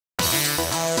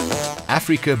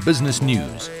Africa Business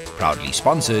News, proudly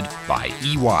sponsored by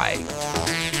EY.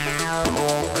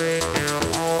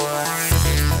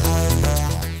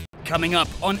 Coming up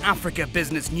on Africa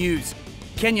Business News,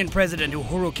 Kenyan President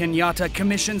Uhuru Kenyatta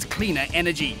commissions cleaner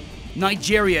energy.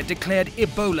 Nigeria declared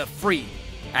Ebola-free.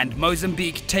 And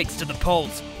Mozambique takes to the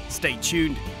polls. Stay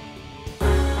tuned.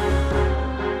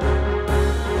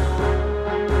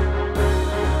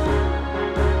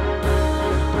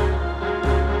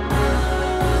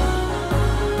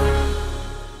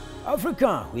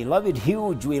 Africa, we love it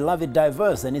huge, we love it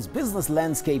diverse, and its business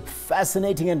landscape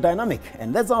fascinating and dynamic.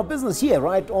 And that's our business here,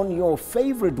 right on your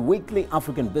favorite weekly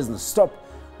African business stop.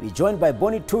 We're joined by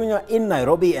Bonnie Tunya in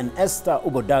Nairobi and Esther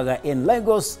Ubodaga in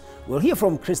Lagos. We'll hear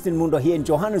from Christine Mundo here in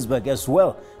Johannesburg as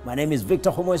well. My name is Victor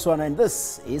Kgomoeswana, and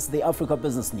this is the Africa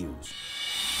Business News.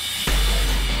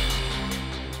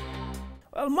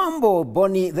 Well, Mambo,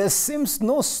 Bonnie, there seems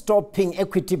no stopping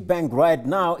Equity Bank right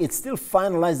now. It's still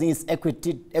finalizing its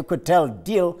Equitel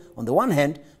deal on the one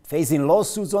hand, facing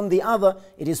lawsuits on the other.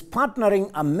 It is partnering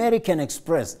American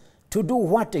Express to do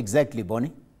what exactly,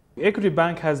 Bonnie? Equity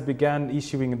Bank has begun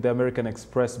issuing the American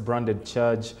Express branded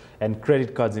charge and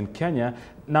credit cards in Kenya.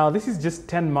 Now, this is just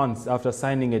 10 months after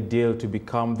signing a deal to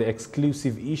become the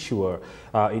exclusive issuer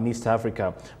in East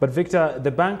Africa. But Victor,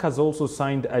 the bank has also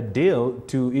signed a deal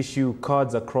to issue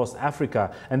cards across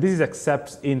Africa, and this is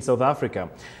except in South Africa.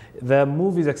 The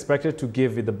move is expected to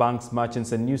give the bank's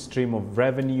merchants a new stream of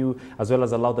revenue, as well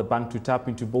as allow the bank to tap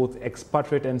into both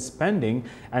expatriate and spending,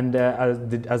 and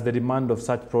as the demand of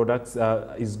such products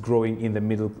is growing in the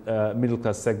middle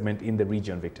class segment in the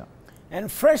region, Victor. And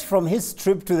fresh from his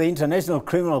trip to the International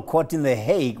Criminal Court in The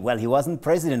Hague, well, he wasn't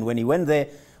president when he went there,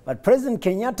 but President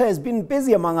Kenyatta has been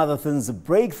busy, among other things, a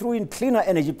breakthrough in cleaner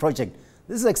energy project.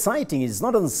 This is exciting. It's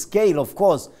not on the scale, of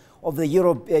course, of the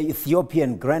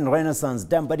Ethiopian Grand Renaissance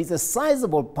Dam, but it's a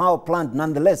sizable power plant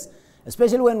nonetheless,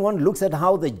 especially when one looks at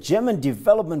how the German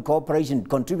Development Corporation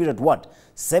contributed, what,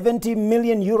 70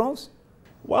 million euros?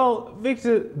 Well,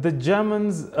 Victor, the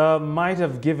Germans might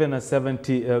have given us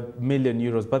 70 million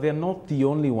euros, but they're not the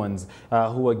only ones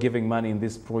who are giving money in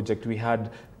this project. We had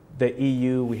the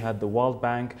EU, we had the World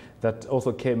Bank that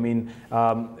also came in,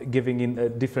 giving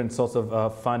in different sorts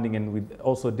of funding and with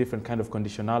also different kind of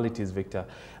conditionalities, Victor.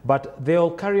 But the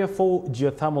Olkaria 4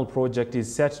 geothermal project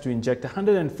is set to inject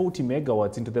 140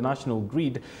 megawatts into the national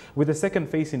grid, with the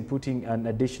second phase inputting an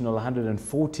additional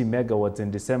 140 megawatts in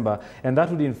December. And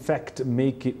that would in fact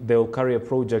make it, the Olkaria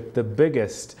project, the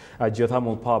biggest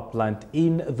geothermal power plant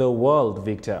in the world,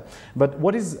 Victor. But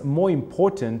what is more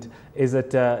important is that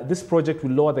this project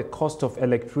will lower the cost of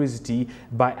electricity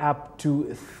by up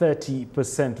to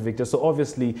 30%, Victor. So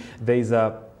obviously there is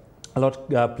a lot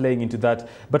playing into that.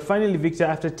 But finally, Victor,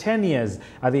 after 10 years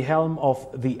at the helm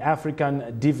of the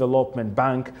African Development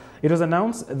Bank, it was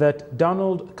announced that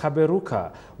Donald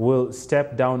Kaberuka will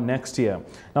step down next year.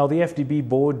 Now, the FDB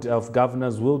Board of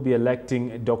Governors will be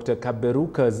electing Dr.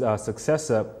 Kaberuka's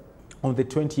successor on the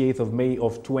 28th of May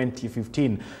of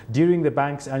 2015 during the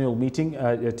bank's annual meeting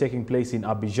taking place in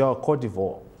Abidjan, Cote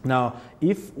d'Ivoire. Now,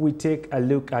 if we take a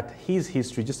look at his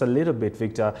history just a little bit,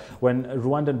 Victor, when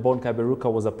Rwandan-born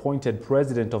Kaberuka was appointed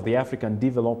president of the African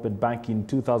Development Bank in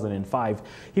 2005,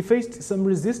 he faced some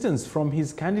resistance from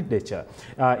his candidature.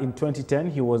 In 2010,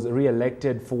 he was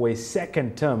re-elected for a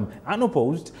second term,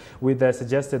 unopposed, with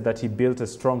suggested that he built a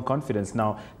strong confidence.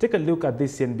 Now, take a look at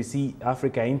this CNBC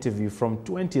Africa interview from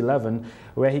 2011,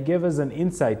 where he gave us an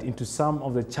insight into some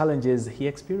of the challenges he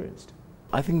experienced.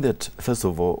 I think that, first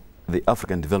of all, the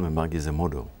African Development Bank is a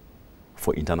model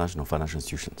for international financial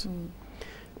institutions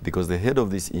because the head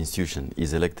of this institution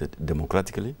is elected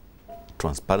democratically,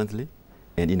 transparently,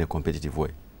 and in a competitive way.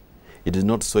 It is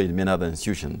not so in many other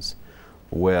institutions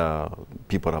where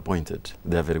people are appointed.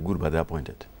 They are very good, but they are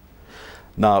appointed.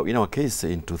 Now, in our case,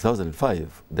 in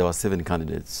 2005, there were 7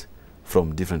 candidates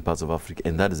from different parts of Africa,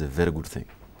 and that is a very good thing.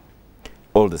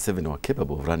 All the 7 were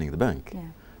capable of running the bank.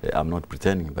 Yeah. I'm not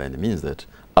pretending by any means that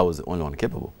I was the only one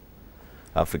capable.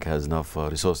 Africa has enough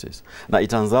resources. Now, it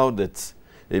turns out that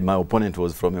my opponent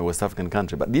was from a West African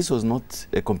country, but this was not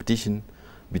a competition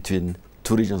between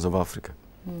 2 regions of Africa.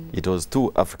 It was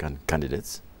 2 African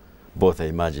candidates. Both, I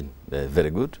imagine, very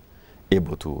good,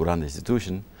 able to run the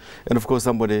institution, and of course,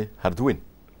 somebody had to win.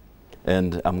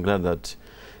 And I'm glad that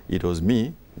it was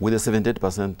me with a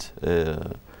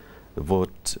 78%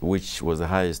 vote, which was the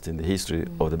highest in the history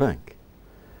of the bank.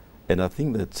 And I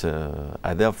think that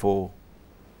I therefore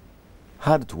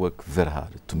had to work very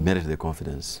hard to merit the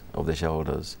confidence of the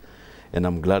shareholders. And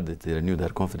I'm glad that they renewed their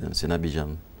confidence in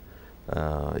Abidjan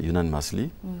unanimously,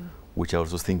 which I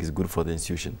also think is good for the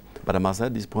institution. But I must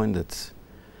add this point that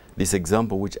this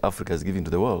example which Africa is giving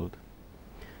to the world,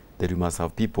 that we must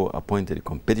have people appointed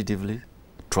competitively,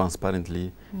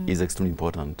 transparently, is extremely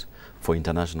important for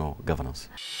international governance.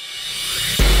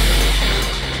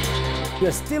 We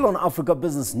are still on Africa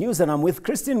Business News, and I'm with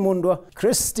Christine Mundwa.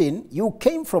 Christine, you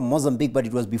came from Mozambique, but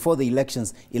it was before the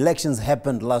elections. Elections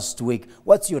happened last week.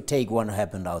 What's your take on what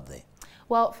happened out there?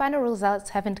 Well, final results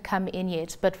haven't come in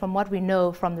yet, but from what we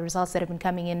know from the results that have been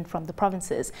coming in from the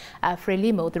provinces,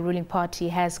 Frelimo, the ruling party,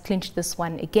 has clinched this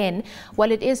one again.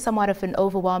 While it is somewhat of an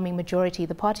overwhelming majority,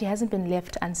 the party hasn't been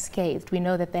left unscathed. We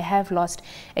know that they have lost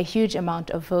a huge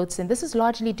amount of votes, and this is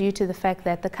largely due to the fact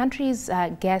that the country's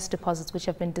gas deposits, which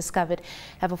have been discovered,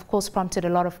 have of course prompted a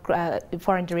lot of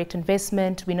foreign direct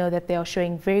investment. We know that they are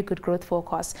showing very good growth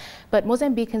forecasts, but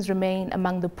Mozambicans remain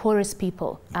among the poorest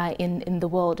people in the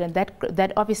world, and that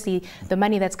obviously the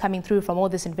money that's coming through from all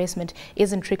this investment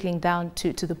isn't trickling down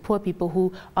to the poor people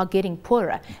who are getting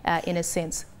poorer in a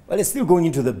sense. Well, it's still going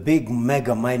into the big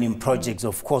mega mining projects.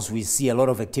 Of course, we see a lot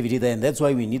of activity there, and that's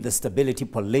why we need the stability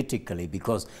politically,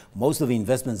 because most of the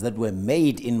investments that were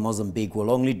made in Mozambique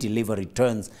will only deliver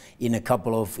returns in a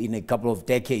couple of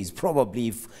decades,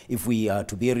 probably, if we are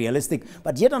to be realistic.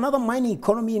 But yet another mining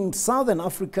economy in Southern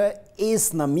Africa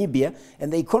is Namibia,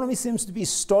 and the economy seems to be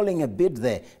stalling a bit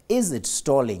there. Is it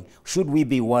stalling? Should we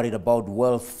be worried about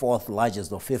world's fourth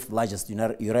largest or fifth largest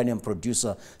uranium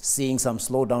producer seeing some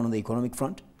slowdown on the economic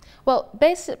front? Well,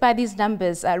 based by these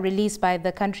numbers released by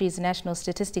the country's National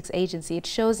Statistics Agency, it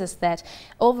shows us that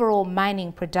overall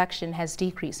mining production has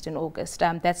decreased in August.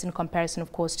 That's in comparison,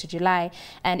 of course, to July.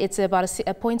 And it's about a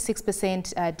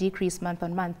 0.6% decrease month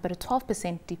on month, but a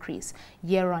 12% decrease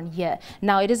year on year.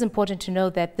 Now, it is important to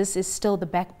know that this is still the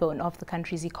backbone of the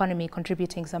country's economy,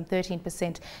 contributing some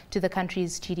 13% to the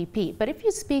country's GDP. But if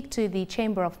you speak to the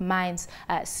Chamber of Mines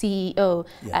CEO,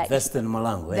 Western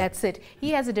Malangwe, that's it. He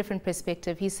has a different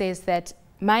perspective. He says that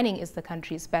mining is the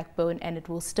country's backbone, and it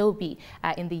will still be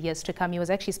in the years to come. He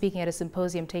was actually speaking at a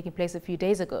symposium taking place a few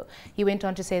days ago. He went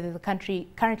on to say that the country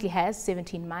currently has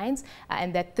 17 mines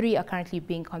and that 3 are currently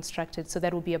being constructed. So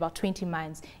that will be about 20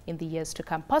 mines in the years to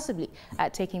come, possibly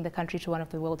taking the country to one of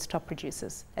the world's top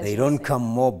producers. They don't come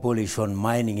more bullish on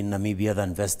mining in Namibia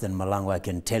than Western Malangwe, I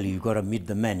can tell you. You've got to meet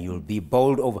the man. You'll be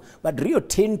bowled over. But Rio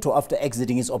Tinto, after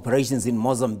exiting its operations in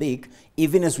Mozambique,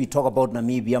 even as we talk about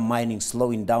Namibia mining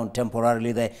slowing down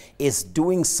temporarily there, is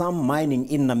doing some mining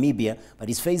in Namibia, but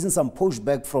is facing some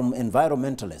pushback from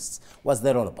environmentalists. What's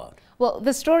that all about? Well,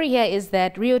 the story here is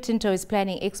that Rio Tinto is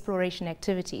planning exploration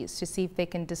activities to see if they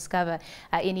can discover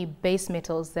any base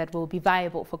metals that will be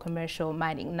viable for commercial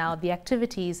mining. Now, the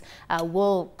activities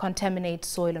will contaminate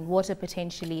soil and water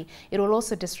potentially. It will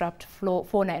also disrupt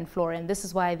fauna and flora, and this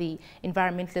is why the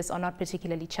environmentalists are not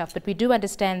particularly chuffed. But we do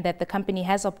understand that the company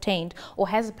has obtained or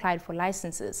has applied for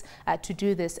licenses to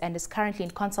do this and is currently in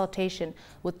consultation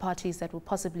with parties that will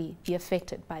possibly be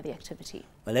affected by the activity.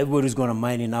 Well, everybody who's going to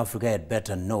mine in Africa had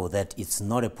better know that it's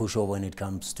not a pushover when it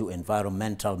comes to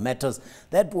environmental matters.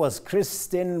 That was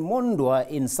Christine Mundwa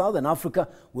in Southern Africa.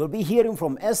 We'll be hearing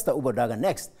from Esther Ubodaga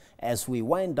next as we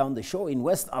wind down the show in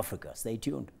West Africa. Stay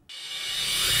tuned.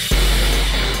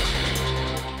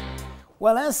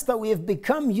 Well, Esther, we have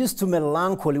become used to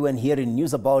melancholy when hearing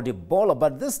news about Ebola,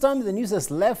 but this time the news has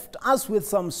left us with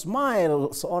some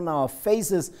smiles on our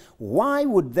faces. Why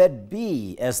would that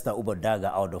be, Esther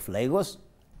Ubodaga out of Lagos?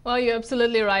 Well, you're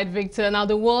absolutely right, Victor. Now,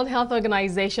 the World Health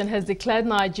Organization has declared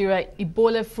Nigeria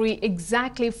Ebola-free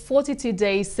exactly 42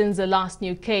 days since the last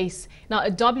new case. Now,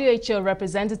 a WHO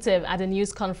representative at a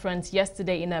news conference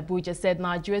yesterday in Abuja said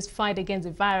Nigeria's fight against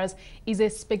the virus is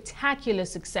a spectacular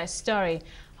success story.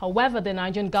 However, the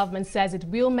Nigerian government says it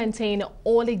will maintain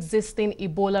all existing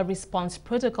Ebola response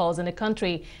protocols in the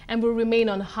country and will remain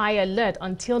on high alert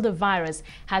until the virus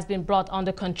has been brought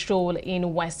under control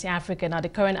in West Africa. Now, the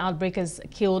current outbreak has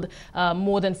killed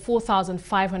more than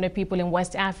 4,500 people in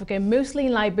West Africa, mostly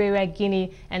in Liberia,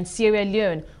 Guinea, and Sierra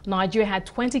Leone. Nigeria had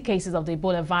 20 cases of the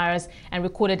Ebola virus and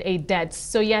recorded 8 deaths.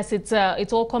 So yes, it's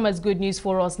all come as good news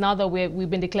for us now that we've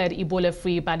been declared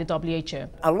Ebola-free by the WHO.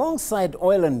 Alongside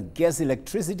oil and gas,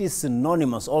 electricity is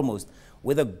synonymous almost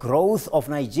with the growth of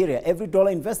Nigeria. Every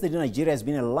dollar invested in Nigeria has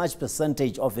been a large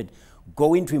percentage of it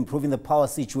go into improving the power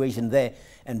situation there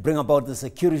and bring about the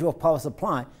security of power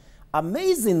supply.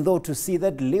 Amazing, though, to see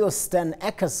that Leo Stan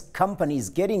Acker's company is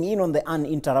getting in on the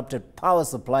uninterrupted power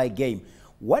supply game.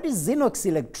 What is Xenox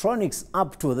Electronics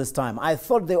up to this time? I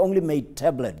thought they only made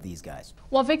tablet, these guys.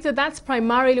 Well, Victor, that's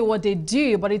primarily what they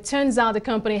do, but it turns out the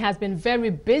company has been very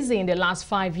busy in the last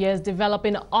 5 years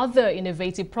developing other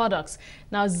innovative products.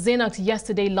 Now, Xenox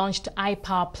yesterday launched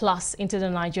iPower Plus into the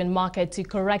Nigerian market to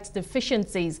correct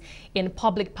deficiencies in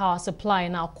public power supply.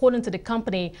 Now, according to the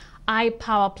company,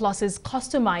 iPower Plus's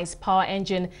customized power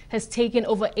engine has taken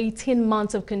over 18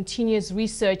 months of continuous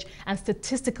research and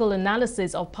statistical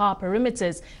analysis of power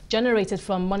parameters generated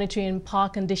from monitoring power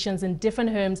conditions in different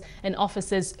homes and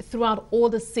offices throughout all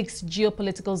the 6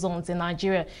 geopolitical zones in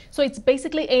Nigeria. So it's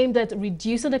basically aimed at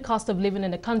reducing the cost of living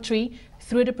in the country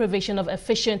through the provision of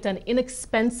efficient and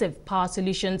inexpensive power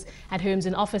solutions at homes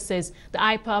and offices. The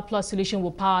iPower Plus solution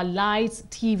will power lights,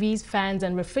 TVs, fans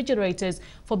and refrigerators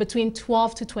for between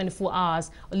 12 to 24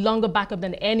 hours, a longer backup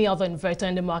than any other inverter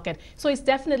in the market. So it's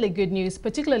definitely good news,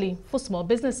 particularly for small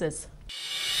businesses.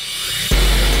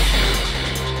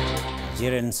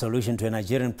 Nigerian solution to a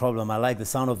Nigerian problem. I like the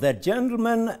sound of that.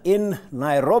 Gentleman in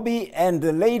Nairobi and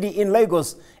the lady in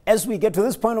Lagos. As we get to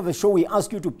this point of the show, we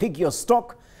ask you to pick your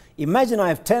stock. Imagine I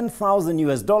have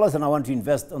 $10,000 and I want to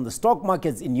invest on the stock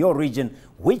markets in your region.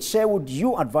 Which share would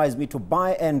you advise me to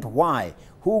buy and why?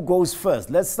 Who goes first?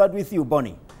 Let's start with you,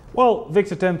 Bonnie. Well,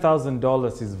 Victor,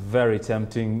 $10,000 is very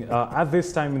tempting. At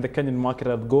this time in the Kenyan market,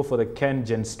 I'd go for the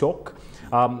Kenyan stock.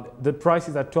 The price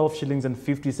is at 12 shillings and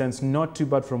 50 cents, not too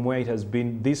bad from where it has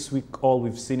been. This week, all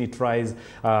we've seen it rise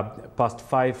past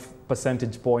 5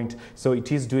 percentage point, so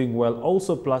it is doing well.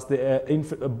 Also, plus the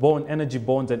energy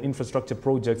bonds and infrastructure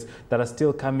projects that are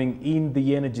still coming in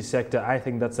the energy sector, I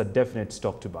think that's a definite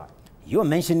stock to buy. You're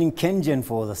mentioning Kenyan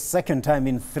for the second time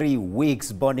in 3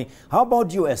 weeks, Bonnie. How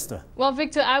about you, Esther? Well,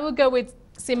 Victor, I will go with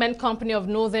Cement Company of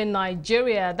Northern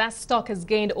Nigeria. That stock has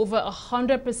gained over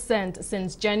 100%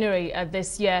 since January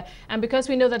this year. And because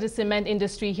we know that the cement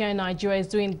industry here in Nigeria is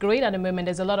doing great at the moment,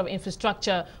 there's a lot of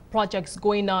infrastructure projects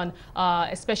going on,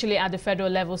 especially at the federal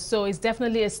level. So it's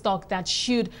definitely a stock that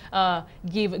should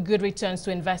give good returns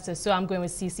to investors. So I'm going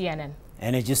with CCNN.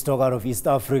 Energy stock out of East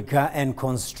Africa and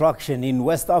construction in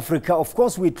West Africa. Of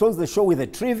course, we close the show with a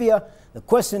trivia. The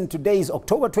question today is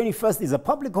October 21st is a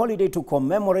public holiday to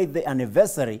commemorate the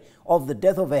anniversary of the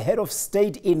death of a head of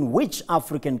state in which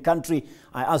African country?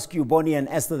 I ask you, Bonnie and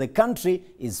Esther, the country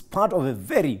is part of a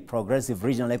very progressive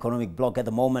regional economic bloc at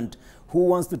the moment. Who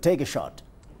wants to take a shot?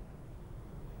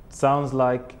 Sounds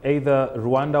like either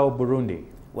Rwanda or Burundi.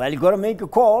 Well, you got to make a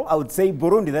call. I would say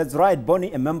Burundi. That's right,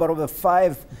 Bonnie, a member of a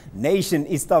 5-nation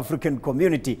East African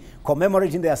community,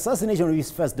 commemorating the assassination of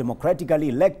his first democratically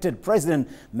elected president,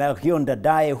 Melchior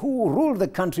Ndadaye, who ruled the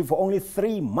country for only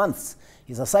 3 months.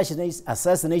 His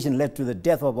assassination led to the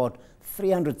death of about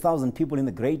 300,000 people in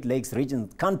the Great Lakes region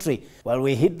country. Well,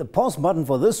 we hit the pause button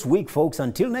for this week, folks.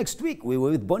 Until next week, we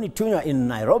were with Bonnie Tunya in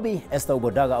Nairobi, Esther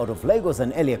Obodaga out of Lagos,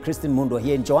 and Elia Christine Mundo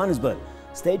here in Johannesburg.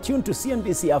 Stay tuned to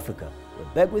CNBC Africa.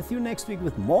 We're back with you next week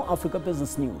with more Africa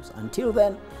business news. Until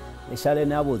then,